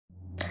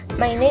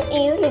My name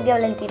is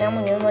Leidy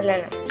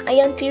Molano. I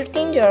am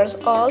 13 years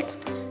old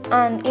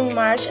and in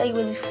March I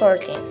will be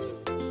 14.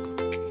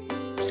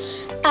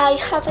 I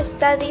have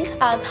studied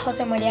at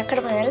Jose Maria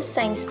Carbonell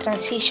Science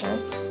Transition.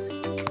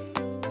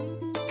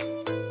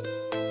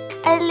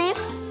 I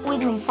live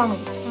with my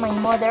family, my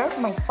mother,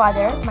 my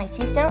father, my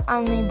sister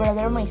and my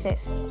brother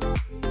Moises.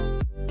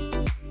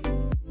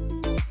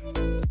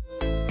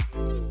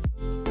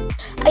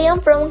 I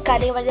am from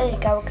Cali, Valle del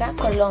Cauca,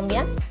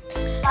 Colombia.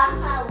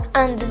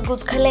 And this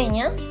good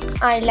caleña,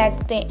 I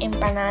like the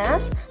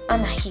empanadas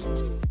and ají.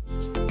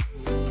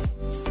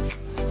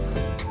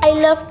 I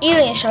love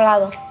eating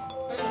enchilado.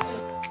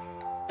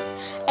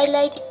 I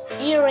like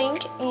eating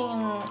in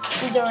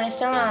the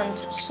restaurant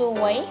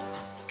Subway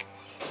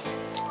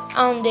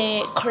and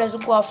the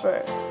crust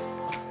wafer.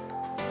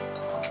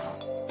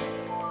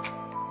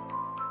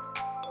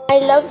 I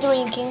love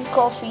drinking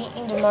coffee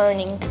in the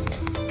morning.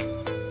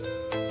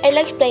 I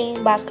like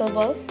playing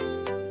basketball,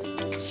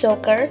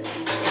 soccer,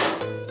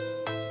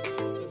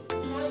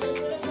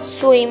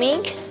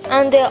 swimming,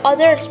 and the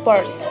other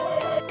sports.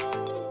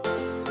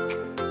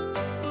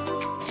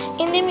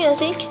 In the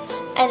music,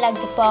 I like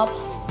the pop,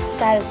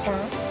 salsa,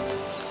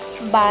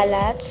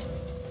 ballads,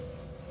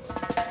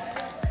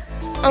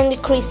 and the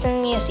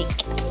Christian music.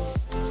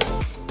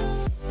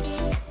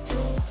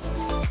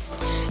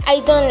 I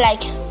don't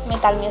like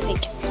metal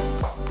music.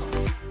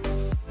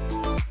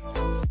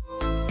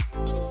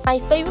 My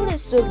favorite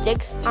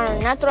subjects are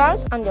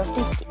naturals and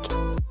artistic.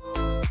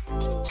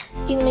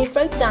 In my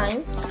free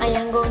time, I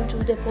am going to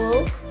the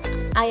pool,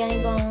 I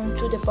am going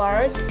to the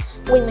park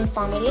with my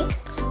family,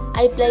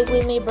 I play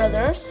with my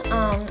brothers,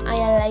 and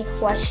I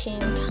like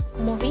watching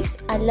movies.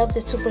 I love the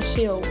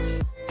superheroes.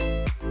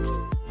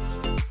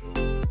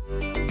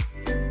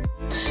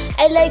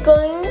 I like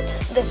going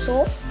to the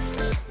zoo.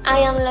 I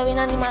am loving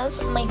animals.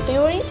 My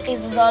favorite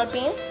is the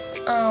dolphin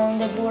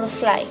and the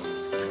butterfly.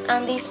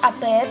 And this a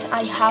pet,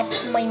 I have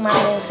my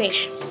marine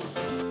fish.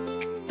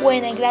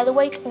 When I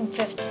graduate in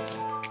 5th,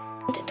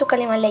 to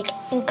Kalima Lake,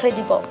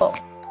 incredible.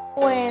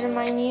 Where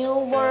my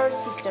newborn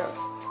sister.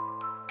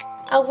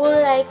 I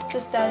would like to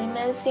study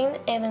medicine,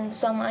 even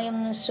though I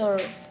am not sure.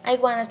 I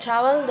want to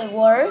travel the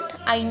world.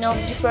 I know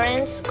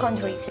different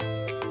countries.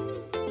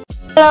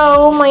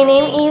 Hello, my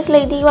name is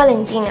Lady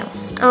Valentina.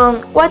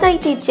 What I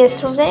did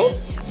yesterday?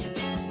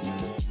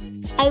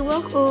 I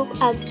woke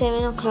up at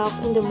 7 o'clock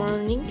in the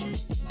morning.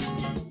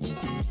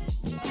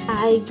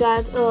 I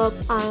got up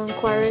at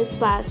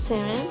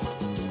 7:15.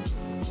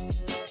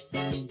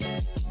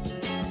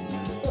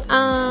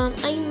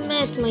 I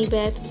made my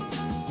bed.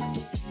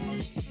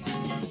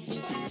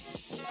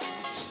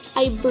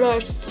 I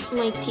brushed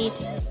my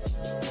teeth.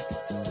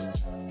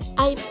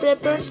 I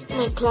prepared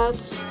my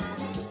clothes.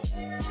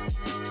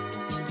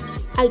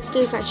 I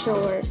took a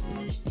shower.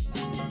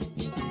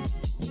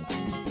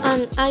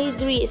 And I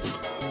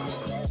dressed.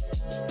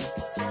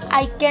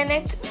 I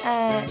connected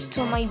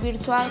to my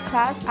virtual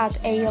class at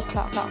 8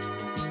 o'clock.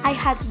 I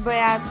had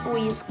bread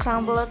with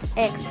scrambled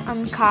eggs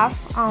and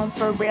coffee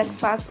for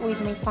breakfast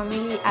with my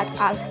family at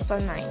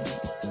 9:30.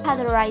 I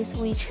had rice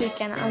with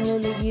chicken and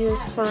lulu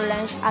juice for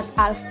lunch at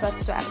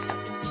 12:30.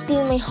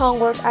 Did my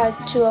homework at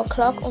 2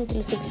 o'clock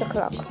until 6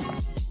 o'clock.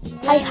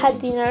 I had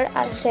dinner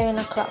at 7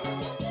 o'clock.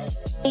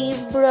 I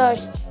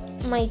brushed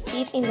my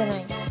teeth in the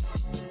night.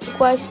 I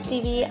watched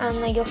TV at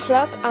 9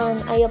 o'clock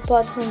and I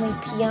put on my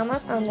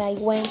pajamas and I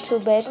went to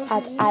bed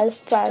at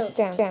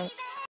 10:30.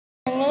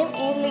 My name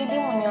is Leidy.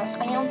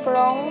 I am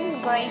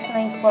from grade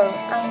 9-4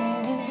 and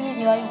in this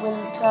video I will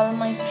tell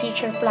my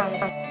future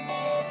plans.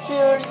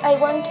 First, I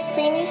want to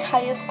finish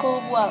high school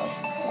well.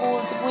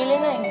 God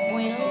willing, I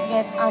will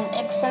get an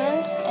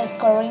excellent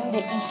score in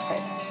the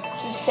IFES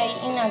to stay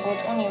in a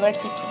good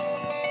university.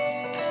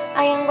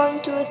 I am going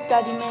to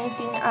study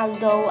medicine,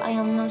 although I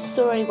am not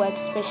sure what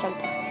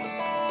specialty.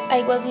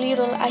 I was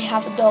little, I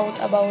have doubt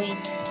about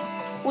it.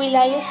 While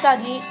I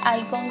study,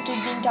 I'm going to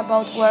think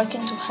about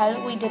working to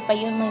help with the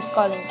pay of my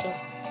schooling.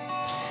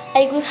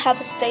 I would have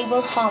a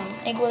stable home.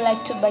 I would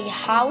like to buy a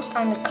house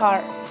and a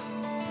car.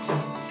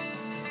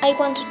 I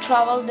want to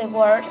travel the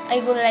world. I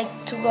would like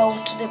to go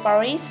to the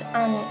Paris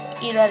and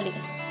Italy.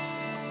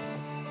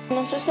 On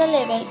a social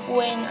level,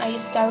 when I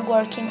start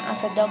working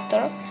as a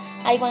doctor,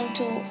 I want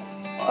to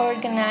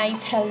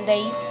organize health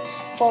days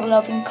for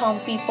low-income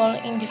people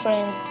in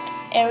different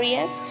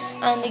areas,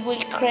 and I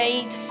will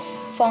create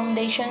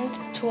foundations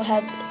to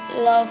help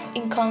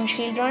low-income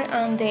children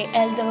and the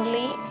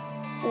elderly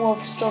who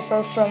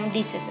suffer from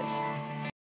diseases.